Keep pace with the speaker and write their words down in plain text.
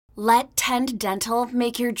Let Tend Dental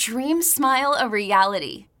make your dream smile a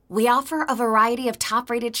reality. We offer a variety of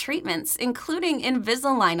top-rated treatments, including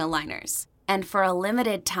Invisalign aligners. And for a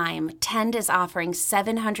limited time, Tend is offering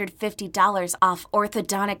 $750 off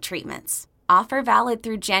orthodontic treatments. Offer valid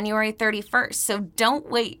through January 31st, so don't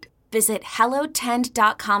wait. Visit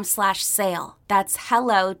hellotend.com/sale. That's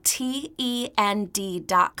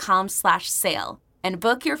hellotend.com/sale. And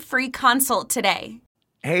book your free consult today.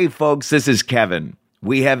 Hey folks, this is Kevin.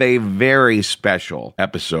 We have a very special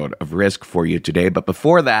episode of Risk for you today, but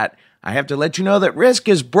before that, I have to let you know that Risk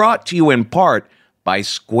is brought to you in part by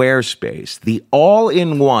Squarespace, the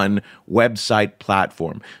all-in-one website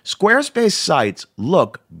platform. Squarespace sites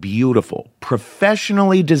look beautiful,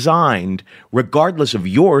 professionally designed, regardless of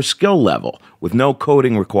your skill level, with no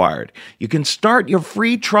coding required. You can start your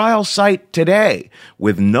free trial site today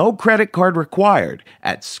with no credit card required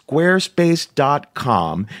at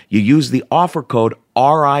squarespace.com. You use the offer code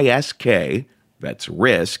RISK, that's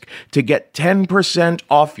RISK, to get 10%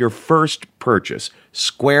 off your first purchase.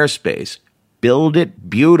 Squarespace. Build it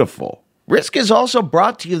beautiful. Risk is also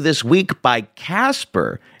brought to you this week by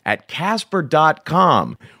Casper at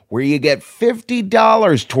Casper.com, where you get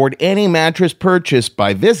 $50 toward any mattress purchase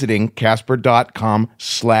by visiting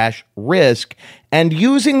Casper.com/risk and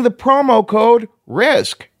using the promo code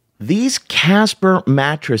RISK. These Casper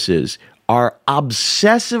mattresses are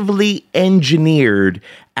obsessively engineered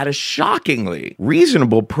at a shockingly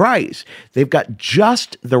reasonable price. They've got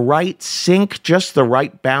just the right sink, just the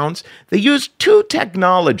right bounce. They use two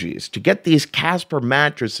technologies to get these Casper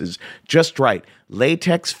mattresses just right: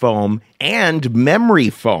 latex foam and memory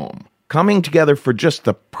foam, coming together for just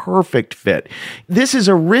the perfect fit. This is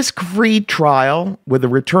a risk-free trial with a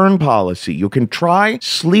return policy. You can try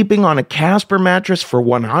sleeping on a Casper mattress for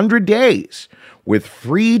 100 days with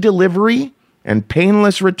free delivery and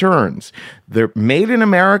painless returns. They're made in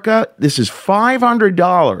America. This is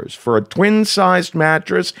 $500 for a twin-sized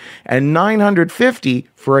mattress and $950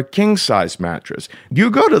 for a king-size mattress. You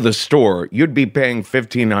go to the store, you'd be paying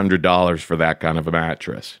 $1,500 for that kind of a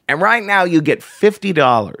mattress. And right now, you get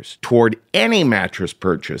 $50 toward any mattress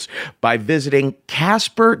purchase by visiting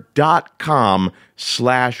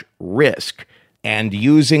Casper.com/risk and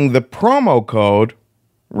using the promo code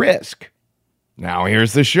RISK. Now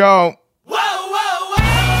here's the show.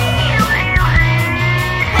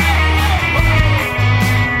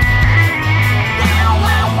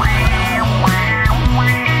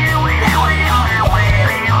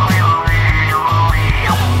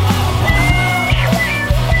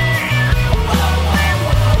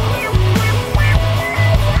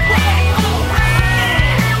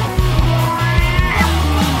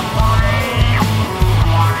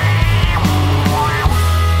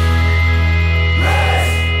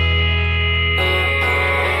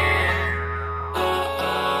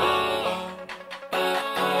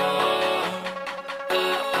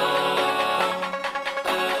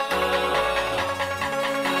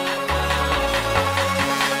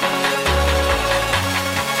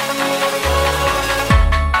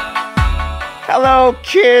 Hello,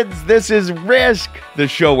 kids. This is Risk, the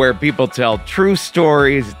show where people tell true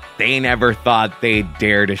stories they never thought they'd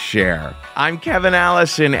dare to share. I'm Kevin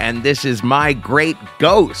Allison, and this is my great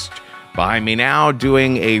ghost behind me now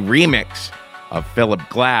doing a remix of Philip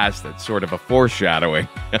Glass that's sort of a foreshadowing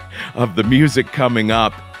of the music coming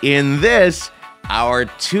up in this, our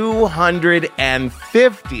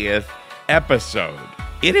 250th episode.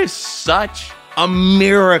 It is such a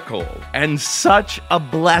miracle and such a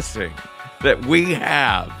blessing that we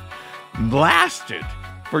have lasted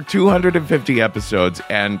for 250 episodes.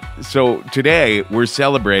 And so today we're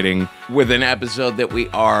celebrating with an episode that we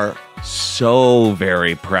are so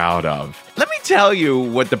very proud of. Let me tell you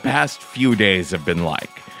what the past few days have been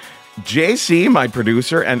like. JC, my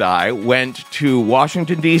producer, and I went to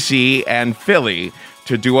Washington, D.C. and Philly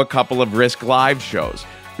to do a couple of Risk Live shows.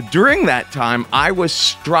 During that time, I was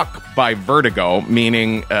struck by vertigo,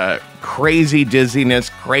 meaning crazy dizziness,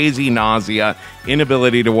 crazy nausea,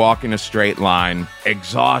 inability to walk in a straight line,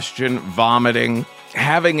 exhaustion, vomiting,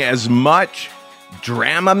 having as much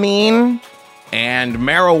Dramamine and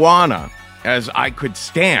marijuana as I could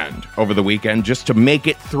stand over the weekend just to make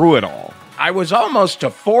it through it all. I was almost to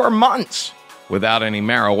 4 months without any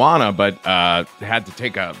marijuana, but had to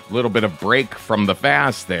take a little bit of break from the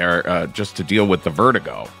fast there just to deal with the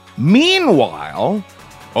vertigo. Meanwhile,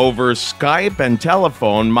 over Skype and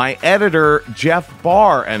telephone, my editor, Jeff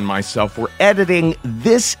Barr, and myself were editing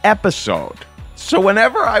this episode. So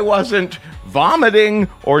whenever I wasn't vomiting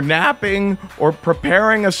or napping or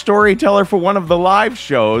preparing a storyteller for one of the live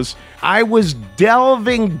shows, I was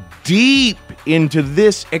delving deep into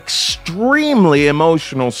this extremely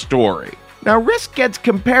emotional story. Now, Risk gets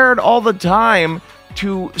compared all the time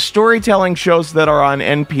to storytelling shows that are on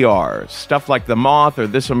NPR, stuff like The Moth or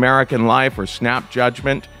This American Life or Snap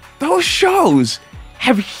Judgment. Those shows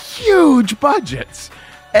have huge budgets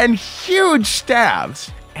and huge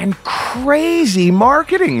staffs and crazy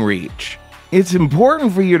marketing reach. It's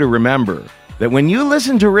important for you to remember that when you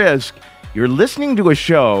listen to Risk, you're listening to a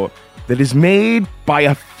show that is made by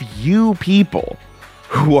a few people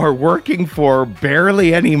who are working for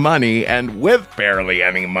barely any money and with barely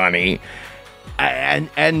any money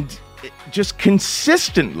and just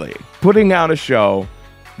consistently putting out a show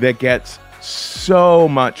that gets so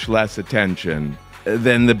much less attention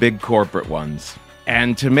than the big corporate ones.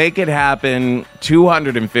 And to make it happen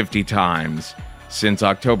 250 times since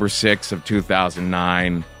October 6th of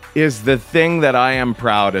 2009 is the thing that I am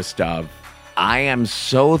proudest of. I am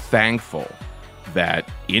so thankful that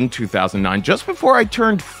in 2009, just before I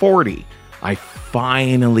turned 40, I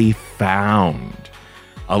finally found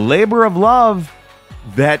a labor of love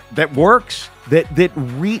that works,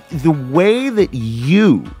 the way that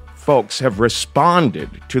you folks have responded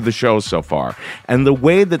to the show so far, and the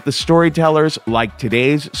way that the storytellers, like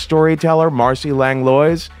today's storyteller, Marcy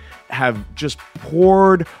Langlois, have just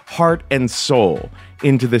poured heart and soul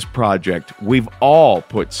into this project. We've all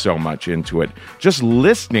put so much into it. Just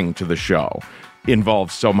listening to the show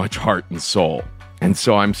involves so much heart and soul. And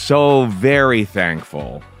so I'm so very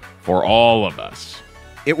thankful for all of us.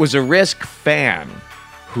 It was a Risk fan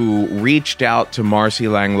who reached out to Marcy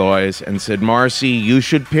Langlois and said, Marcy, you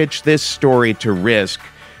should pitch this story to Risk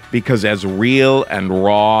because as real and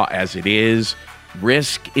raw as it is,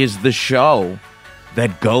 Risk is the show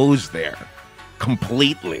that goes there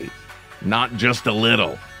completely, not just a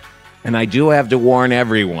little. And I do have to warn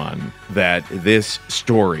everyone that this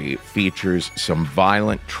story features some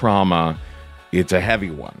violent trauma. It's a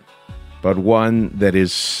heavy one, but one that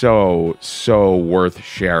is so worth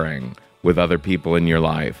sharing with other people in your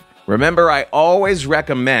life. Remember, I always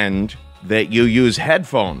recommend that you use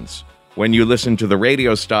headphones when you listen to the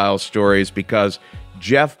radio-style stories because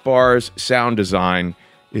Jeff Barr's sound design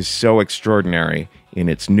is so extraordinary in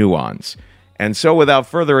its nuance. And so without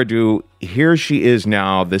further ado, here she is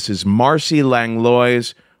now. This is Marcy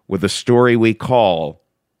Langlois with a story we call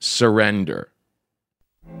Surrender.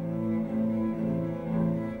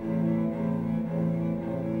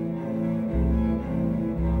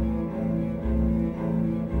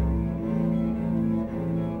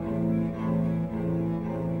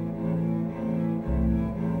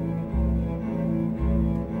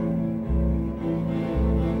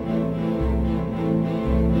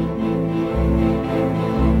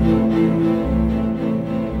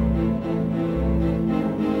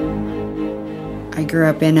 I grew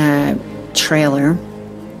up in a trailer,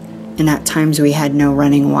 and at times we had no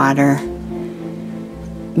running water.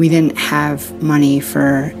 We didn't have money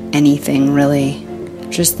for anything, really,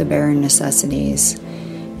 just the bare necessities,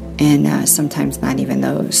 and sometimes not even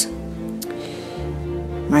those.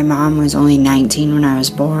 My mom was only 19 when I was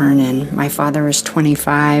born, and my father was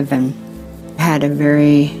 25 and had a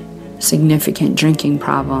very significant drinking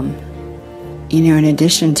problem. You know, in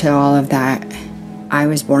addition to all of that, I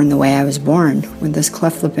was born the way I was born, with this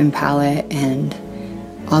cleft lip and palate and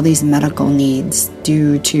all these medical needs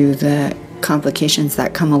due to the complications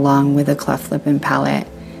that come along with a cleft lip and palate.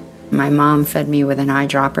 My mom fed me with an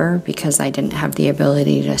eyedropper because I didn't have the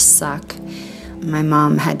ability to suck. My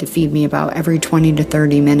mom had to feed me about every 20 to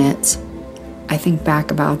 30 minutes. I think back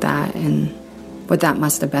about that and what that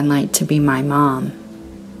must have been like to be my mom.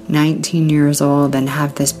 19 years old and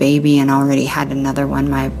have this baby and already had another one.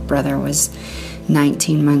 My brother was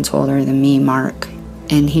 19 months older than me, Mark,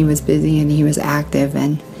 and he was busy and he was active,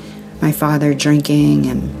 and my father drinking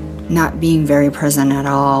and not being very present at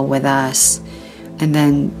all with us, and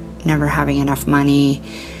then never having enough money,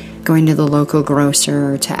 going to the local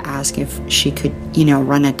grocer to ask if she could,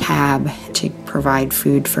 run a tab to provide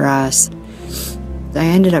food for us. I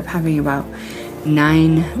ended up having about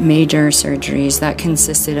 9 major surgeries that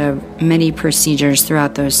consisted of many procedures.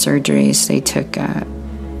 Throughout those surgeries, they took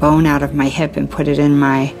bone out of my hip and put it in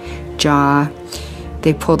my jaw.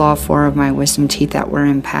 They pulled all 4 of my wisdom teeth that were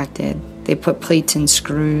impacted. They put plates and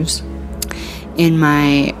screws in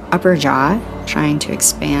my upper jaw, trying to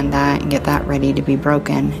expand that and get that ready to be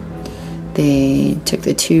broken. They took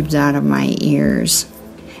the tubes out of my ears.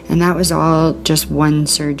 And that was all just one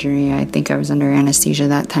surgery. I think I was under anesthesia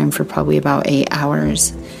that time for probably about 8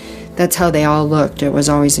 hours. That's how they all looked. It was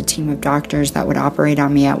always a team of doctors that would operate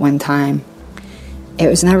on me at one time. it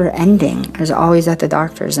was never ending. I was always at the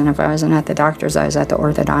doctor's, and if I wasn't at the doctor's, I was at the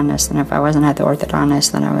orthodontist, and if I wasn't at the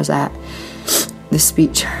orthodontist, then I was at the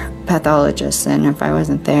speech pathologist, and if I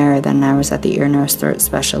wasn't there, then I was at the ear, nose, throat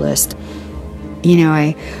specialist. You know,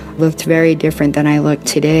 I looked very different than I look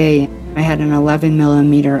today. I had an 11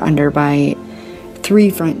 millimeter underbite, 3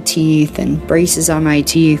 front teeth, and braces on my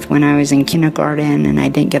teeth when I was in kindergarten, and I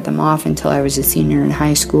didn't get them off until I was a senior in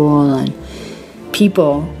high school. And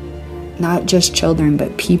people, not just children,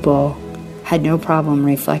 but people, had no problem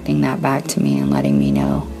reflecting that back to me and letting me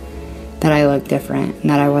know that I looked different, and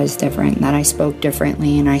that I was different, and that I spoke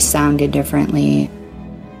differently, and I sounded differently.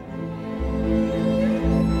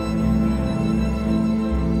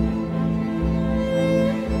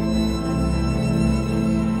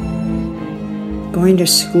 Going to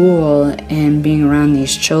school and being around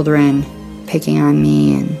these children, picking on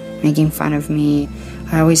me and making fun of me,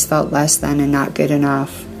 I always felt less than and not good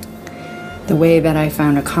enough. The way that I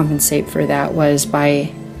found to compensate for that was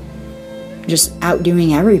by just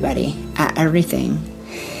outdoing everybody at everything.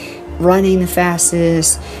 Running the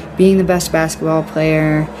fastest, being the best basketball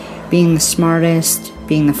player, being the smartest,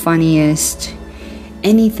 being the funniest,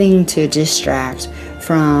 anything to distract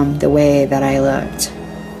from the way that I looked.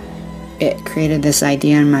 It created this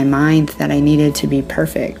idea in my mind that I needed to be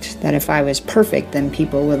perfect, that if I was perfect, then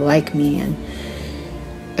people would like me. And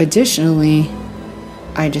additionally,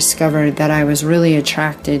 I discovered that I was really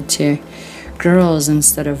attracted to girls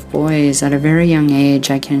instead of boys. At a very young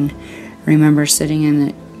age, I can remember sitting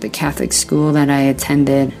in the Catholic school that I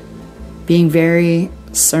attended, being very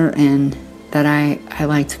certain that I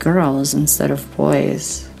liked girls instead of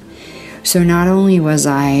boys. So not only was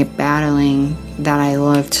I battling that I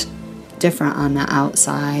looked different on the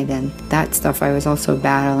outside and that stuff, I was also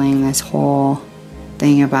battling this whole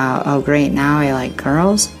thing about, oh great, now I like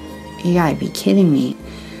girls? You gotta be kidding me.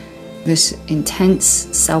 This intense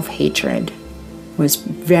self-hatred was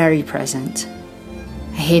very present.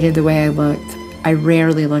 I hated the way I looked. I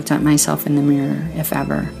rarely looked at myself in the mirror, if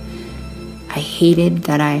ever. I hated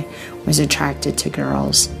that I was attracted to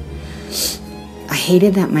girls. I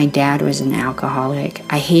hated that my dad was an alcoholic.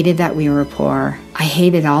 I hated that we were poor. I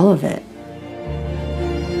hated all of it.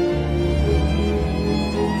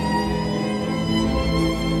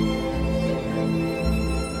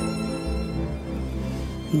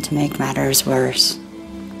 And to make matters worse,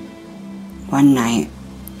 one night,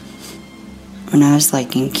 when I was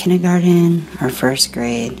like in kindergarten or first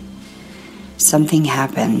grade, something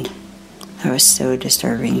happened that was so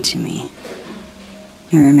disturbing to me.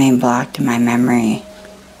 It remained blocked in my memory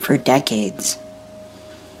for decades.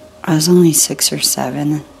 I was only 6 or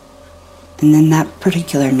 7, and then that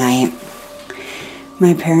particular night,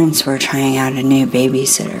 my parents were trying out a new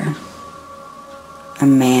babysitter, a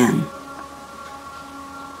man.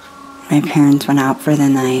 My parents went out for the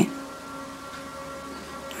night,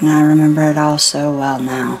 and I remember it all so well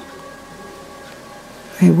now.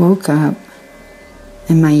 I woke up,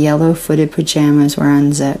 and my yellow-footed pajamas were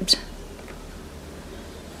unzipped.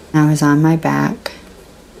 I was on my back,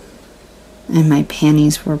 and my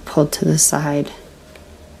panties were pulled to the side.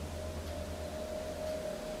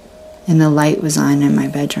 And the light was on in my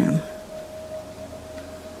bedroom.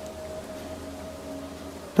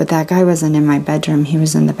 But that guy wasn't in my bedroom, he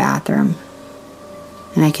was in the bathroom.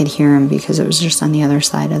 And I could hear him because it was just on the other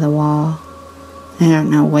side of the wall. I don't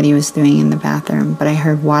know what he was doing in the bathroom, but I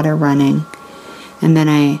heard water running. And then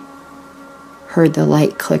I heard the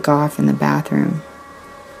light click off in the bathroom.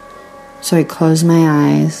 So I closed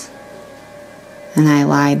my eyes, and I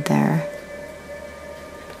lied there.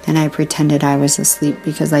 And I pretended I was asleep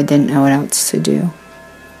because I didn't know what else to do.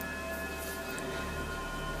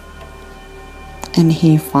 And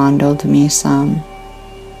he fondled me some.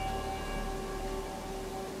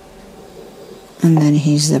 And then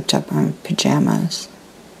he zipped up my pajamas.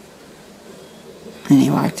 And he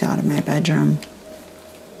walked out of my bedroom.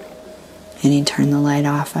 And he turned the light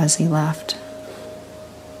off as he left.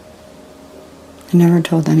 I never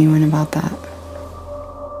told anyone about that.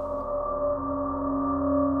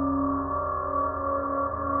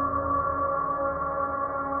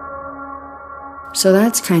 So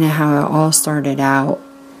that's kind of how it all started out.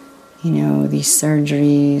 You know, these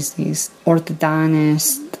surgeries, these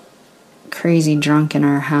orthodontists, crazy drunk in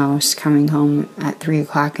our house, coming home at 3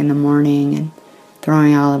 o'clock in the morning and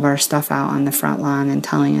throwing all of our stuff out on the front lawn and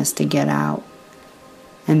telling us to get out.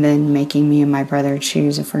 And then making me and my brother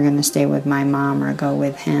choose if we're going to stay with my mom or go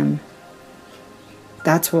with him.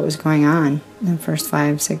 That's what was going on in the first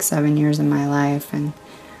 5, 6, 7 years of my life. And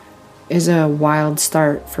it was a wild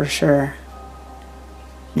start for sure.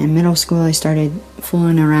 In middle school, I started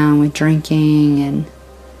fooling around with drinking and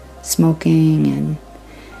smoking and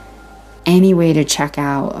any way to check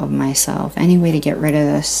out of myself, any way to get rid of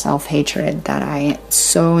the self-hatred that I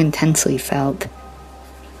so intensely felt.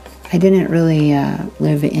 I didn't really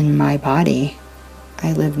live in my body.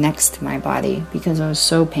 I lived next to my body because it was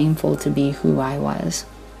so painful to be who I was.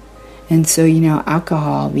 And so,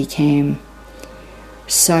 alcohol became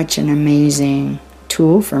such an amazing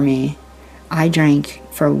tool for me. I drank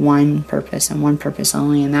for one purpose and one purpose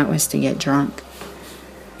only, and that was to get drunk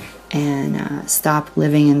and stop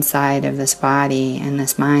living inside of this body and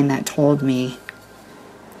this mind that told me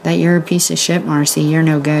that you're a piece of shit, Marcy, you're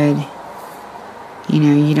no good.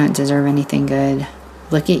 You don't deserve anything good.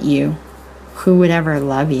 Look at you. Who would ever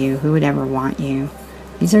love you? Who would ever want you?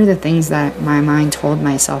 These are the things that my mind told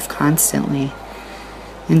myself constantly.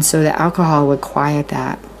 And so the alcohol would quiet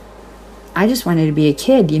that. I just wanted to be a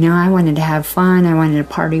kid, I wanted to have fun. I wanted to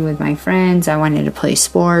party with my friends. I wanted to play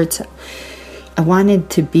sports. I wanted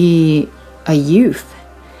to be a youth,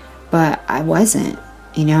 but I wasn't.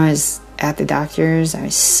 I was at the doctor's, I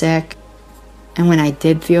was sick. And when I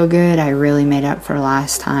did feel good, I really made up for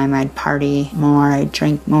last time. I'd party more, I'd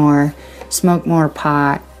drink more, smoke more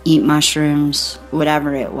pot, eat mushrooms,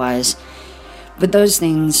 whatever it was. But those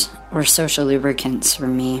things were social lubricants for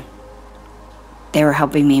me. They were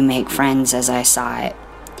helping me make friends as I saw it.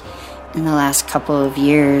 In the last couple of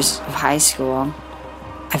years of high school,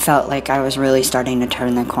 I felt like I was really starting to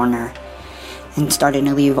turn the corner and starting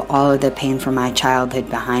to leave all of the pain from my childhood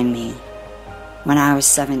behind me. When I was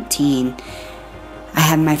 17, I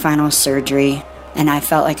had my final surgery, and I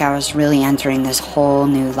felt like I was really entering this whole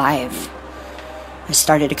new life. I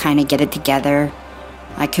started to kind of get it together.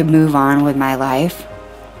 I could move on with my life.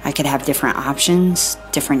 I could have different options,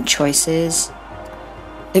 different choices.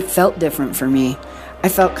 It felt different for me. I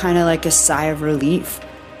felt kind of like a sigh of relief.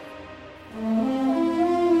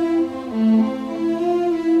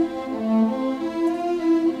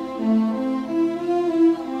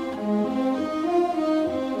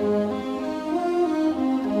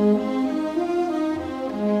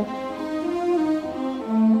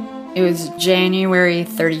 It was January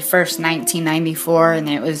 31st, 1994, and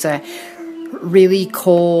it was a really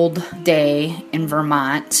cold day in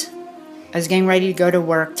Vermont. I was getting ready to go to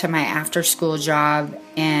work to my after-school job,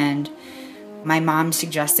 and my mom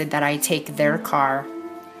suggested that I take their car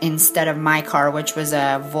instead of my car, which was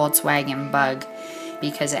a Volkswagen Bug,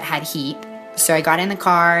 because it had heat. So I got in the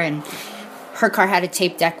car, and her car had a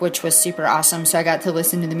tape deck, which was super awesome, so I got to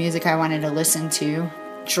listen to the music I wanted to listen to.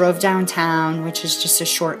 Drove downtown, which is just a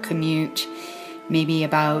short commute, maybe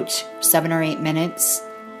about 7 or 8 minutes.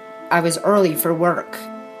 I was early for work,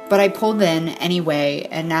 but I pulled in anyway,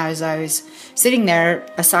 and as I was sitting there,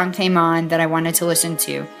 a song came on that I wanted to listen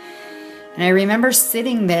to. And I remember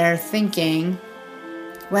sitting there thinking,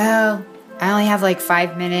 well, I only have like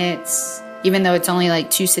 5 minutes, even though it's only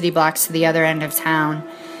like 2 city blocks to the other end of town.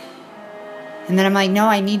 And then I'm like, no,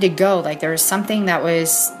 I need to go. Like, there was something that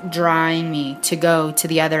was drawing me to go to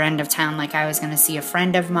the other end of town. Like, I was going to see a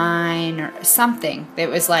friend of mine or something. It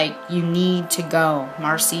was like, you need to go.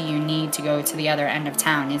 Marcy, you need to go to the other end of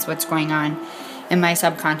town is what's going on in my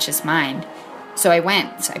subconscious mind. So I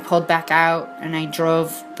went. I pulled back out, and I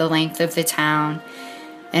drove the length of the town.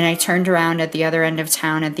 And I turned around at the other end of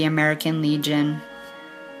town at the American Legion.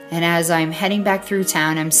 And as I'm heading back through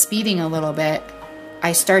town, I'm speeding a little bit.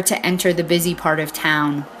 I start to enter the busy part of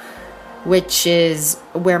town, which is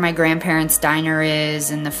where my grandparents' diner is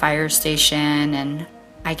and the fire station, and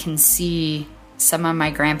I can see some of my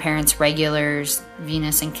grandparents' regulars,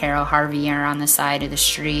 Venus and Carol Harvey, are on the side of the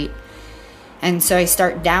street. And so I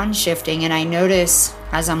start downshifting, and I notice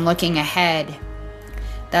as I'm looking ahead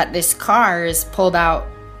that this car is pulled out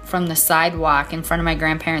from the sidewalk in front of my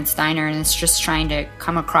grandparents' diner, and it's just trying to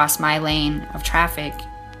come across my lane of traffic.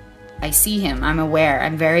 I see him. I'm aware.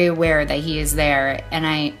 I'm very aware that he is there. And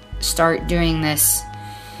I start doing this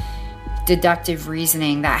deductive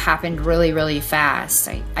reasoning that happened really, really fast.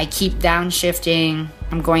 I keep downshifting.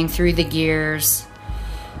 I'm going through the gears.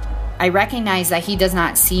 I recognize that he does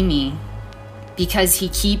not see me because he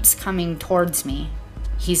keeps coming towards me.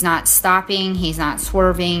 He's not stopping. He's not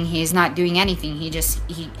swerving. He's not doing anything. He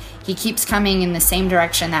keeps coming in the same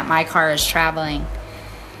direction that my car is traveling.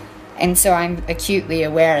 And so I'm acutely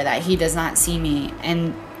aware that he does not see me.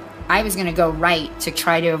 And I was going to go right to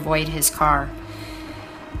try to avoid his car.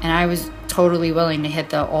 And I was totally willing to hit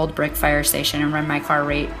the old brick fire station and run my car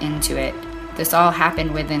right into it. This all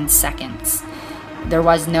happened within seconds. There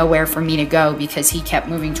was nowhere for me to go because he kept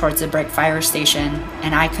moving towards the brick fire station,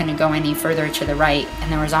 and I couldn't go any further to the right,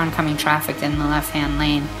 and there was oncoming traffic in the left-hand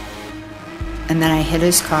lane. And then I hit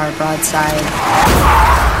his car broadside.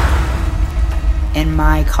 And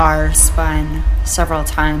my car spun several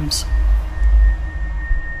times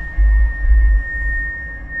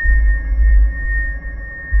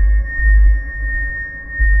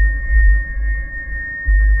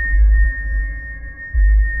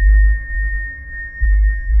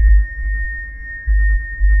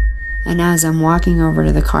And as I'm walking over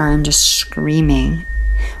to the car, I'm just screaming.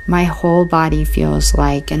 My whole body feels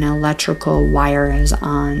like an electrical wire is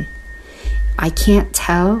on. I can't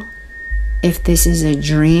tell if this is a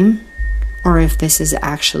dream or if this is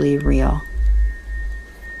actually real.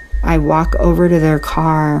 I walk over to their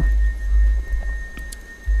car,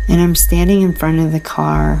 and I'm standing in front of the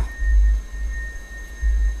car,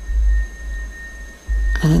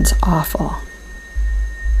 and it's awful.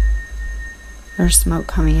 There's smoke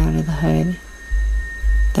coming out of the hood.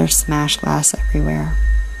 There's smashed glass everywhere.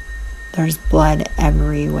 There's blood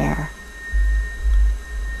everywhere.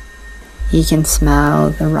 You can smell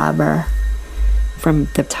the rubber from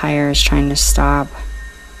the tires trying to stop.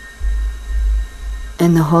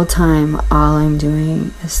 And the whole time, all I'm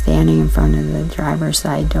doing is standing in front of the driver's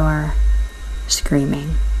side door,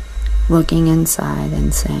 screaming, looking inside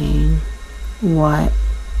and saying, what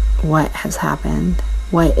has happened?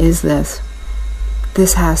 What is this?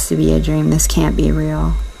 This has to be a dream. This can't be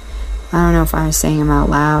real. I don't know if I was saying them out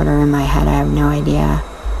loud or in my head. I have no idea.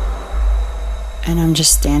 And I'm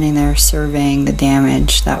just standing there surveying the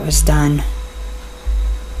damage that was done.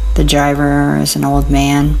 The driver is an old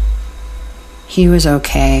man. He was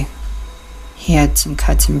okay. He had some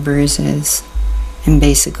cuts and bruises and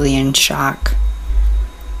basically in shock.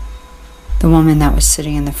 The woman that was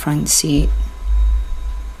sitting in the front seat,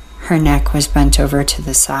 her neck was bent over to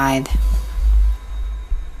the side.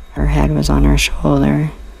 Her head was on her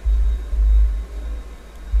shoulder.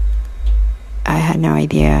 I had no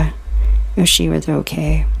idea if she was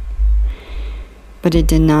okay, but it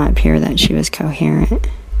did not appear that she was coherent.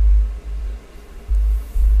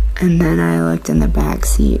 And then I looked in the back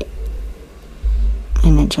seat,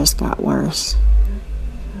 and it just got worse.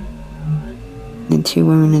 The two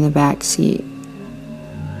women in the back seat,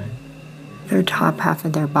 their top half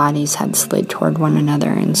of their bodies had slid toward one another,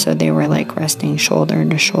 and so they were like resting shoulder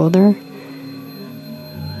to shoulder.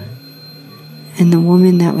 And the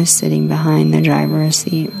woman that was sitting behind the driver's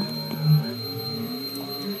seat,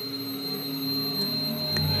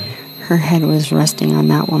 her head was resting on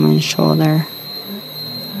that woman's shoulder,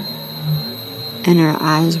 and her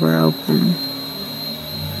eyes were open.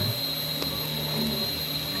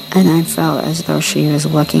 And I felt as though she was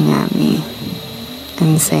looking at me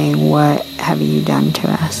and saying, "What have you done to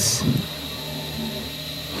us?"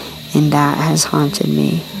 And that has haunted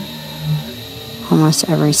me almost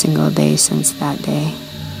every single day since that day.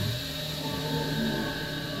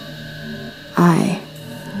 I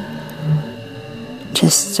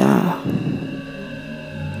just,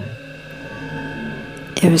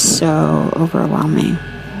 it was so overwhelming.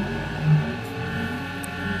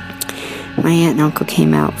 My aunt and uncle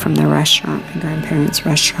came out from the restaurant, my grandparents'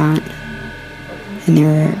 restaurant, and they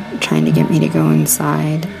were trying to get me to go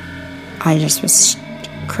inside. I just was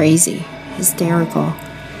crazy, hysterical,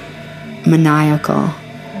 maniacal,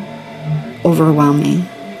 overwhelming.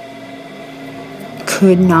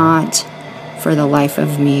 Could not, for the life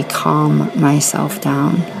of me, calm myself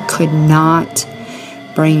down. Could not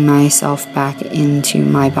bring myself back into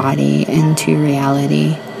my body, into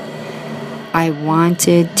reality. I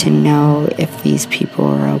wanted to know if these people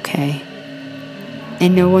were okay.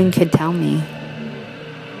 And no one could tell me.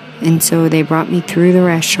 And so they brought me through the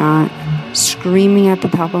restaurant, screaming at the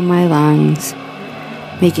top of my lungs,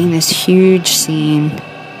 making this huge scene.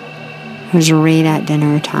 It was right at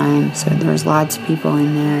dinner time, so there was lots of people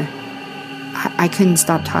in there. I couldn't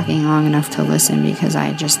stop talking long enough to listen because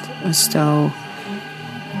I just was so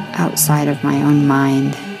outside of my own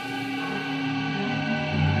mind.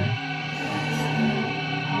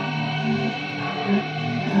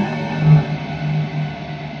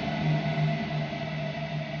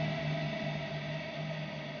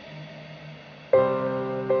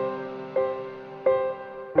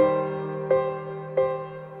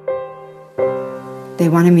 They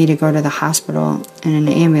wanted me to go to the hospital in an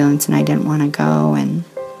ambulance, and I didn't want to go, and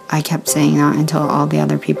I kept saying that until all the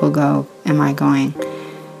other people go, am I going?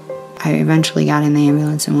 I eventually got in the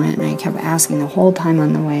ambulance and went, and I kept asking the whole time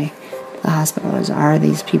on the way to the hospital, are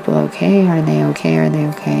these people okay? Are they okay? Are they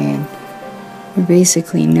okay? And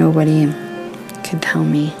basically nobody could tell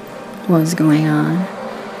me what was going on.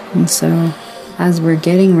 And so as we're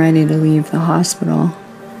getting ready to leave the hospital,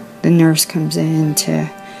 the nurse comes in to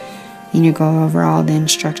go over all the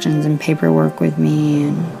instructions and paperwork with me,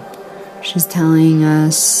 and she's telling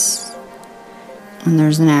us when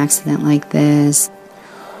there's an accident like this,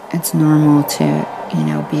 it's normal to,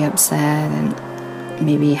 be upset and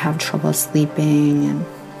maybe have trouble sleeping and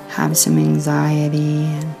have some anxiety,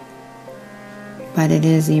 but it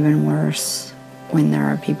is even worse when there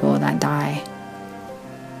are people that die.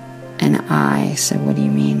 And I said, what do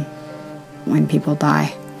you mean when people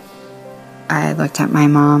die? I looked at my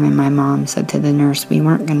mom, and my mom said to the nurse we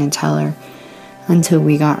weren't going to tell her until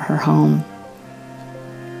we got her home.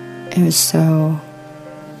 It was so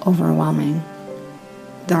overwhelming.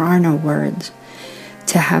 There are no words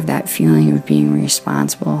to have that feeling of being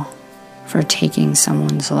responsible for taking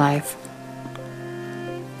someone's life.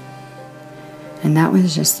 And that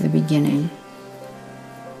was just the beginning,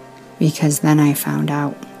 because then I found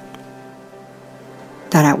out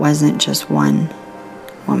that it wasn't just one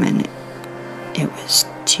woman, it was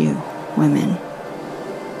 2 women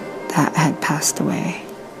that had passed away.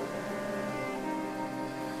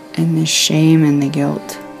 And the shame and the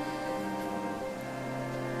guilt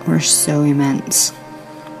were so immense.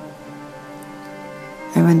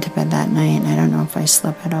 I went to bed that night and I don't know if I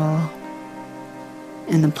slept at all.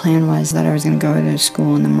 And the plan was that I was going to go to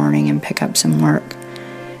school in the morning and pick up some work.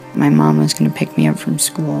 My mom was going to pick me up from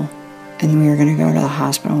school, and we were going to go to the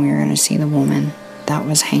hospital and we were going to see the woman that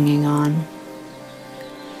was hanging on.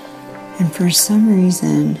 And for some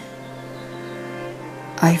reason,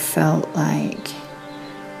 I felt like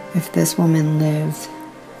if this woman lived,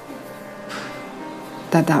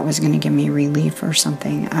 that was going to give me relief or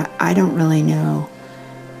something. I don't really know.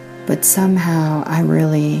 But somehow I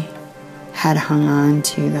really had hung on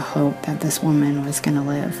to the hope that this woman was going to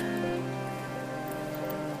live.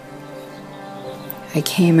 I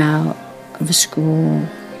came out of school.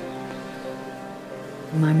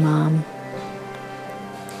 My mom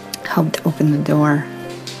helped open the door.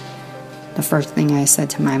 The first thing I said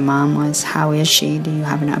to my mom was, "How is she? Do you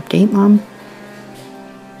have an update, Mom?"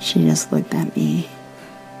 She just looked at me.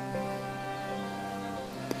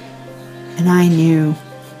 And I knew.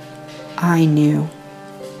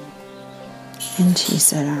 And she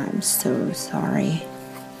said, "I'm so sorry.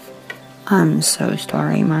 I'm so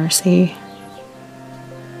sorry, Marcy."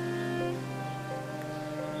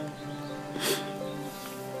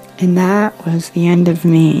 And that was the end of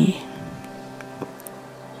me.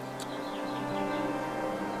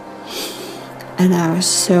 And I was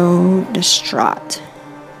so distraught.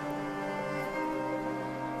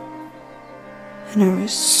 And I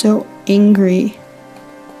was so angry.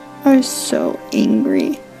 I was so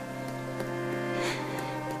angry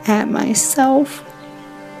at myself,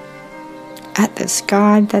 at this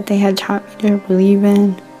God that they had taught me to believe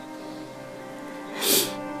in,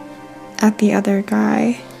 at the other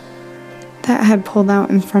guy that had pulled out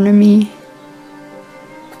in front of me.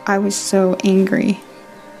 I was so angry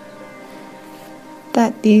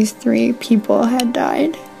that these 3 people had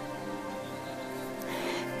died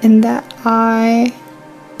and that I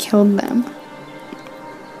killed them.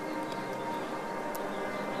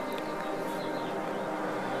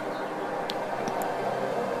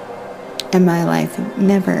 And my life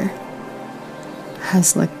never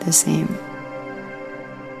has looked the same.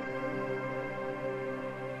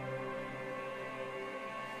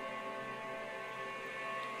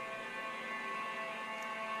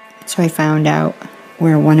 So I found out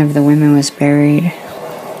where one of the women was buried,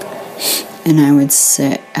 and I would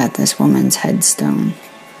sit at this woman's headstone,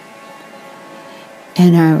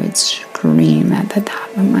 and I would scream at the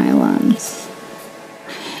top of my lungs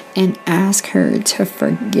and ask her to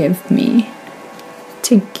forgive me,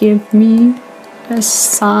 to give me a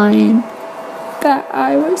sign that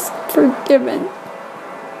I was forgiven,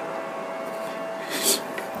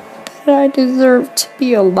 that I deserved to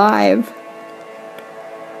be alive.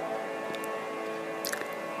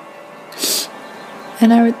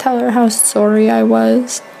 And I would tell her how sorry I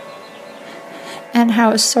was, and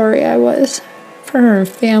how sorry I was for her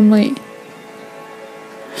family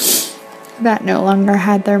that no longer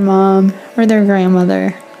had their mom or their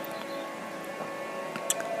grandmother.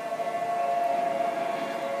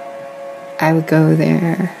 I would go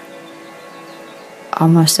there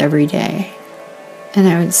almost every day, and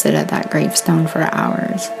I would sit at that gravestone for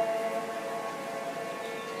hours.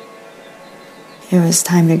 It was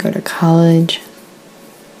time to go to college,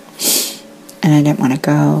 and I didn't want to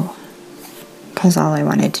go because all I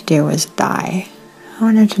wanted to do was die. I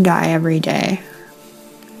wanted to die every day.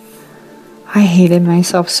 I hated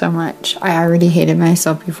myself so much. I already hated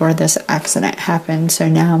myself before this accident happened, so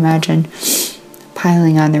now imagine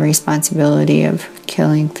piling on the responsibility of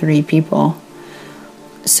killing 3 people.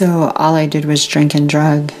 So all I did was drink and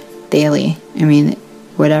drug daily. I mean,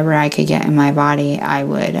 whatever I could get in my body, I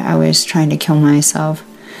would. I was trying to kill myself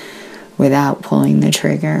without pulling the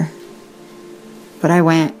trigger. But I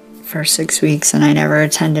went for 6 weeks and I never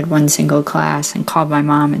attended one single class, and called my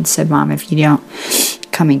mom and said, "Mom, if you don't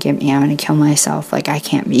come and get me, I'm going to kill myself. Like, I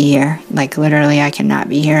can't be here. Like, literally, I cannot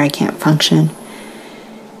be here. I can't function."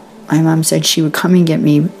 My mom said she would come and get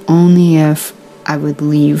me only if I would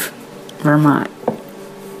leave Vermont.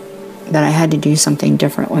 that I had to do something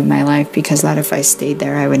different with my life because that if I stayed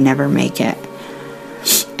there, I would never make it.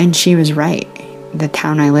 And she was right. The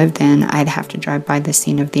town I lived in, I'd have to drive by the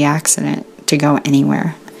scene of the accident to go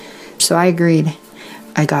anywhere. So I agreed.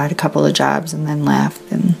 I got a couple of jobs and then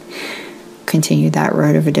left and continued that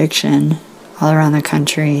road of addiction all around the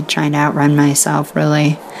country, trying to outrun myself,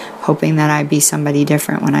 really, hoping that I'd be somebody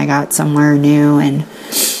different when I got somewhere new and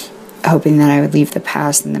hoping that I would leave the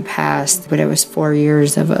past in the past. But it was 4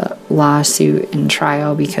 years of a lawsuit and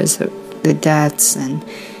trial because of the deaths, and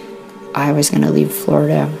I was going to leave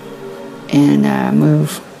Florida and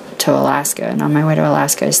move to Alaska. And on my way to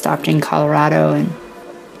Alaska, I stopped in Colorado, and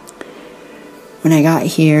when I got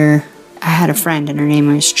here, I had a friend, and her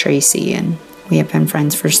name was Tracy, and we had been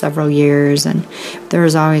friends for several years, and there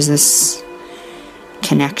was always this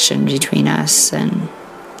connection between us. And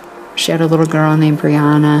she had a little girl named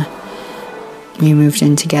Brianna. We moved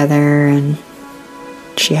in together, and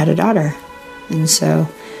she had a daughter. And so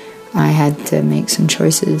I had to make some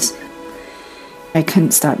choices. I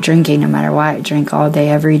couldn't stop drinking no matter what. I drank all day,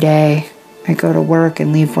 every day. I'd go to work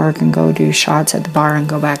and leave work and go do shots at the bar and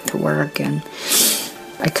go back to work. And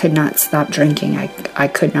I could not stop drinking. I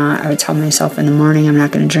could not. I would tell myself in the morning, I'm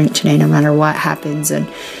not going to drink today no matter what happens.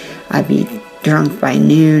 And I'd be drunk by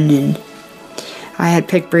noon. And I had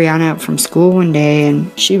picked Brianna up from school one day,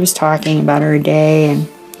 and she was talking about her day. And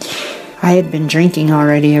I had been drinking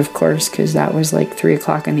already, of course, because that was like 3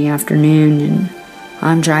 o'clock in the afternoon. And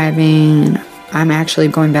I'm driving, and I'm actually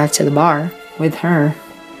going back to the bar with her.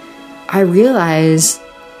 I realize,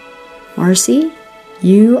 Marcy,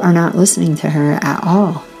 you are not listening to her at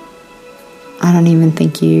all. I don't even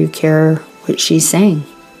think you care what she's saying.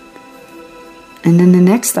 And then the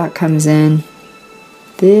next thought comes in.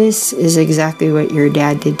 This is exactly what your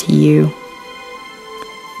dad did to you.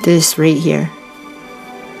 This right here.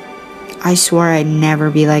 I swore I'd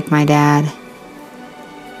never be like my dad.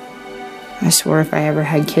 I swore if I ever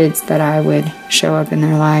had kids that I would show up in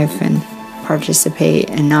their life and participate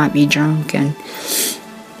and not be drunk. And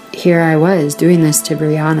here I was doing this to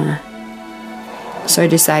Brianna. So I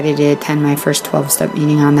decided to attend my first 12-step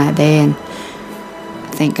meeting on that day, and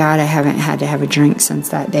thank God I haven't had to have a drink since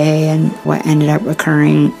that day. And what ended up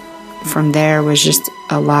occurring from there was just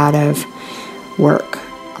a lot of work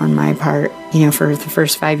on my part. You know, for the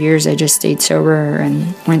first 5 years, I just stayed sober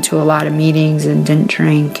and went to a lot of meetings and didn't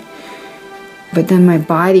drink. But then my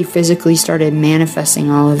body physically started manifesting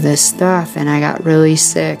all of this stuff, and I got really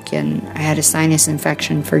sick, and I had a sinus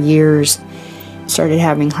infection for years. Started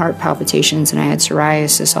having heart palpitations, and I had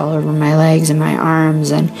psoriasis all over my legs and my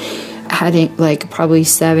arms, and had like probably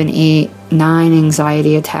 7, 8, 9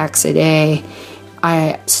 anxiety attacks a day.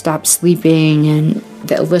 I stopped sleeping, and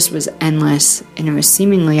the list was endless, and it was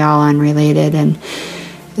seemingly all unrelated, and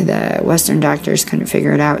the Western doctors couldn't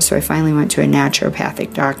figure it out. So I finally went to a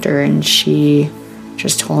naturopathic doctor, and she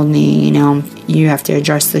just told me, you know, you have to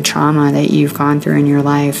address the trauma that you've gone through in your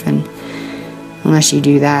life, and unless you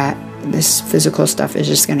do that, this physical stuff is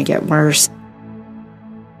just going to get worse.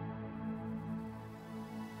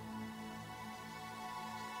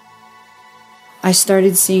 I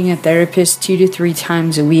started seeing a therapist 2 to 3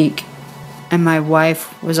 times a week, and my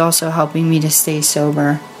wife was also helping me to stay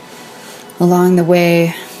sober. Along the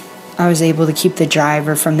way, I was able to keep the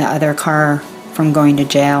driver from the other car from going to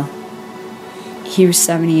jail. He was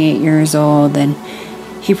 78 years old, and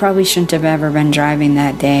he probably shouldn't have ever been driving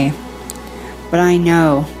that day. But I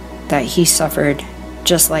know that he suffered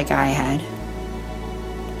just like I had.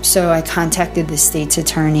 So I contacted the state's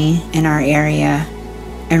attorney in our area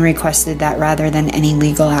and requested that rather than any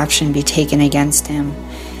legal action be taken against him,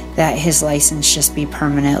 that his license just be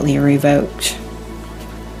permanently revoked.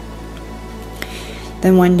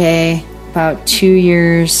 Then one day, about 2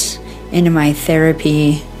 years into my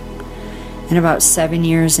therapy, and about 7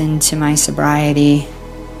 years into my sobriety,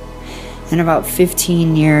 and about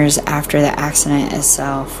 15 years after the accident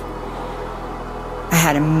itself, I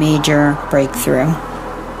had a major breakthrough.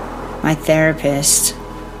 My therapist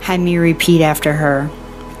had me repeat after her.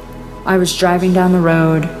 I was driving down the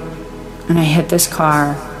road, and I hit this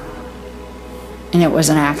car, and it was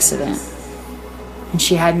an accident. And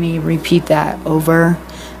she had me repeat that over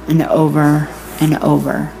and over and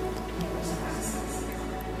over.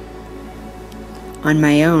 On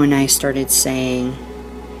my own, I started saying,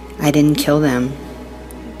 I didn't kill them.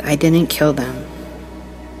 I didn't kill them.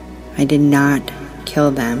 I did not kill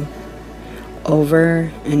them.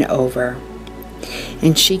 Over and over.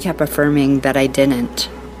 And she kept affirming that I didn't.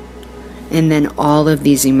 And then all of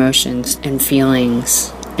these emotions and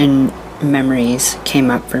feelings and memories came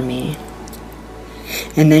up for me.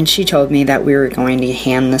 And then she told me that we were going to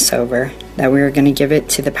hand this over, that we were going to give it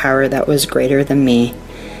to the power that was greater than me,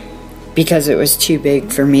 because it was too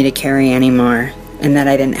big for me to carry anymore, and that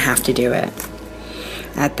I didn't have to do it.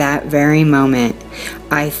 At that very moment,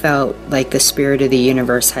 I felt like the spirit of the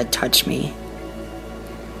universe had touched me.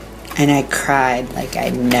 And I cried like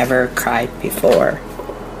I'd never cried before.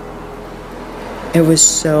 It was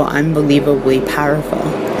so unbelievably powerful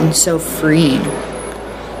and so freeing.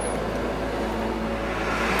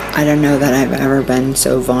 I don't know that I've ever been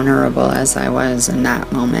so vulnerable as I was in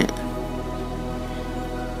that moment.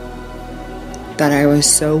 That I was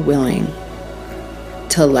so willing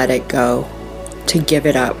to let it go, to give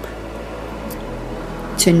it up,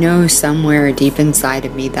 to know somewhere deep inside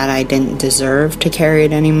of me that I didn't deserve to carry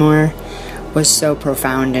it anymore was so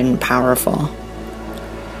profound and powerful.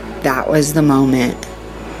 That was the moment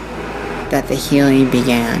that the healing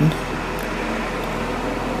began.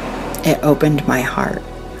 It opened my heart.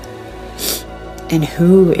 And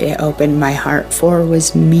who it opened my heart for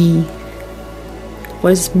was me.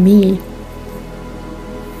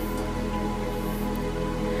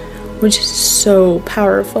 Which is so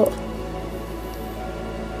powerful.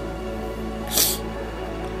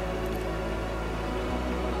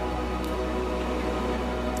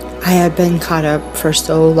 I had been caught up for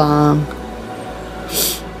so long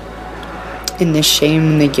in the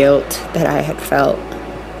shame and the guilt that I had felt.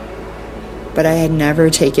 But I had never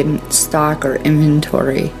taken stock or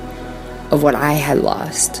inventory of what I had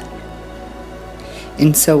lost.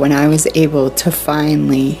 And so when I was able to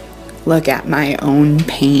finally look at my own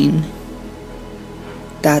pain,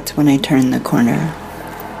 that's when I turned the corner.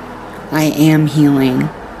 I am healing.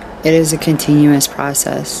 It is a continuous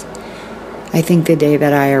process. I think the day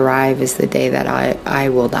that I arrive is the day that I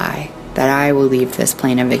will die, that I will leave this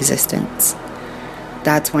plane of existence.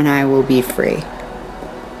 That's when I will be free.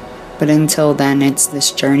 But until then, it's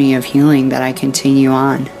this journey of healing that I continue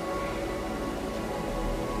on.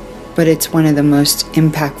 But it's one of the most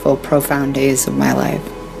impactful, profound days of my life,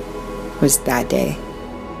 was that day.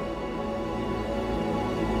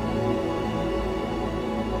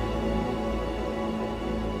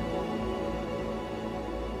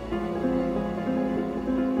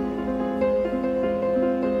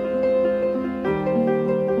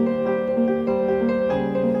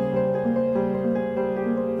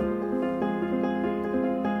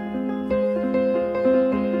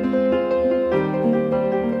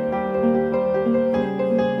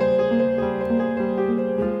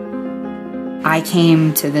 I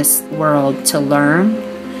came to this world to learn,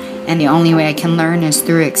 and the only way I can learn is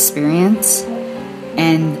through experience.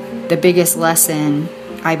 And the biggest lesson,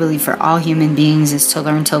 I believe, for all human beings is to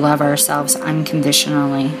learn to love ourselves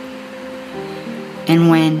unconditionally. And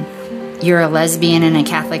when you're a lesbian in a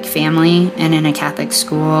Catholic family and in a Catholic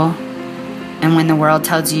school, and when the world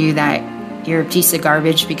tells you that you're a piece of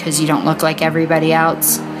garbage because you don't look like everybody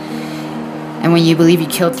else, and when you believe you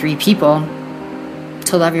killed 3 people,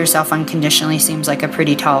 to love yourself unconditionally seems like a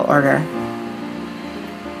pretty tall order.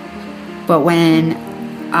 But when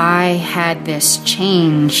I had this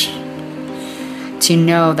change to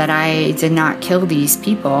know that I did not kill these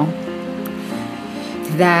people,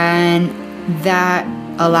 then that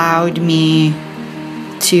allowed me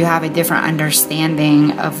to have a different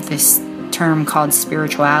understanding of this term called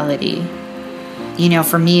spirituality. You know,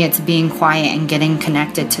 for me, it's being quiet and getting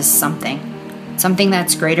connected to something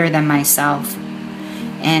that's greater than myself.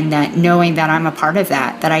 And that knowing that I'm a part of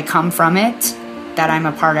that I come from it, that I'm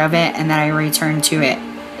a part of it, and that I return to it,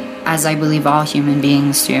 as I believe all human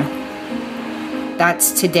beings do.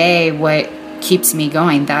 That's today what keeps me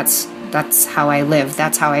going. That's how I live.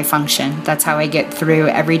 That's how I function. That's how I get through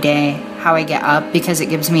every day, how I get up, because it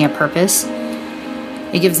gives me a purpose.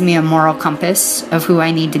 It gives me a moral compass of who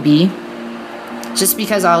I need to be. Just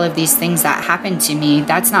because all of these things that happened to me,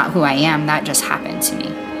 that's not who I am. That just happened to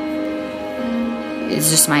me. It's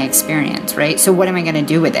just my experience, right? So what am I going to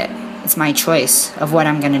do with it? It's my choice of what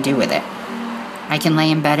I'm going to do with it. I can lay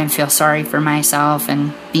in bed and feel sorry for myself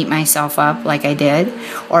and beat myself up like I did,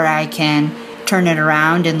 or I can turn it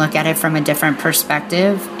around and look at it from a different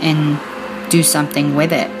perspective and do something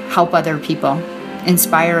with it. Help other people,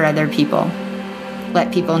 inspire other people,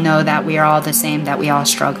 let people know that we are all the same, that we all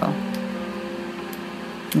struggle.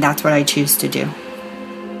 And that's what I choose to do.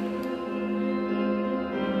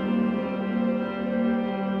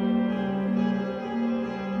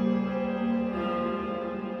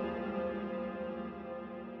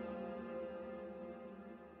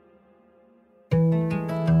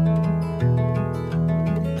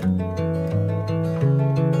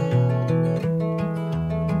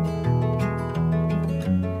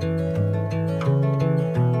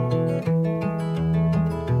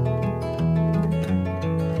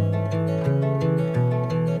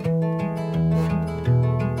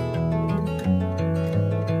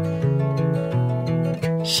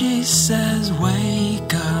 says,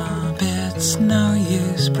 wake up, it's no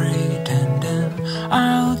use pretending.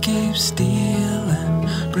 I'll keep stealing,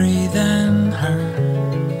 breathing her.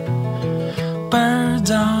 Birds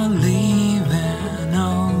are leaving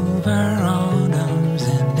over autumn's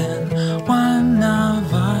ending. One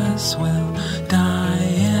of us will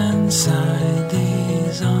die inside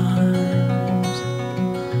these arms.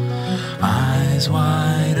 Eyes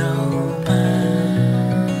wide open,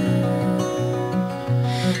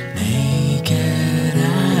 naked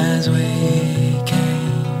as we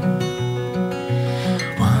came.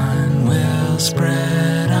 One will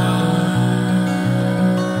spread our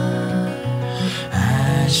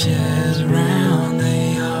ashes round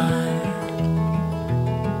the yard.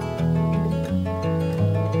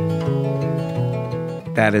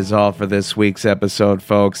 That is all for this week's episode,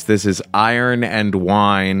 folks. This is Iron and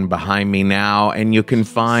Wine behind me now, and you can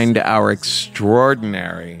find our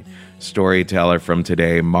extraordinary storyteller from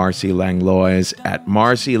today, Marcy Langlois, at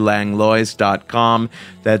marcylanglois.com.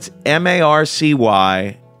 That's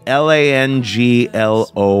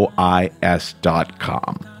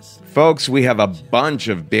MarcyLanglois.com. Folks, we have a bunch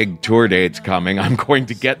of big tour dates coming. I'm going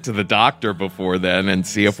to get to the doctor before then and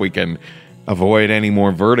see if we can avoid any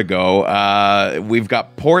more vertigo. We've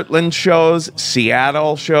got Portland shows,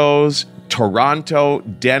 Seattle shows, Toronto,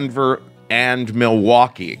 Denver, and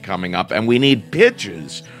Milwaukee coming up, and we need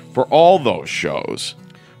pitches for all those shows.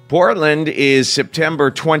 Portland is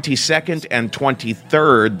September 22nd and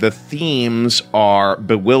 23rd. The themes are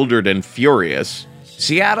Bewildered and Furious.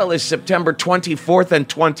 Seattle is September 24th and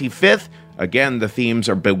 25th. Again, the themes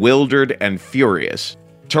are Bewildered and Furious.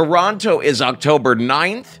 Toronto is October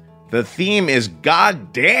 9th. The theme is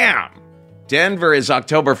Goddamn. Denver is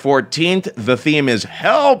October 14th. The theme is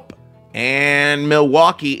Help. And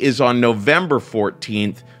Milwaukee is on November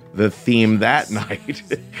 14th. The theme that night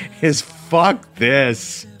is Fuck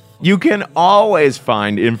This. You can always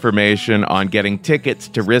find information on getting tickets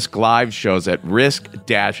to Risk Live shows at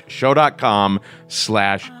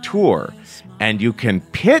risk-show.com/tour. And you can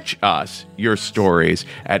pitch us your stories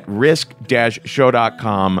at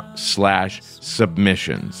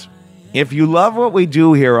risk-show.com/submissions. If you love what we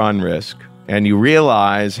do here on Risk, and you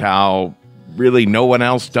realize how really no one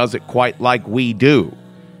else does it quite like we do,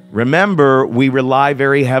 remember, we rely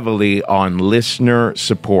very heavily on listener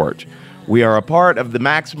support. We are a part of the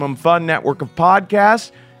Maximum Fun network of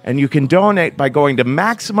podcasts, and you can donate by going to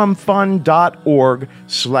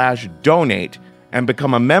MaximumFun.org/donate and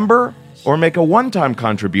become a member or make a one-time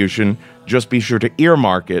contribution. Just be sure to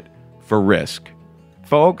earmark it for Risk.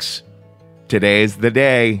 Folks, today's the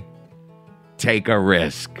day. Take a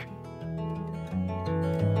risk.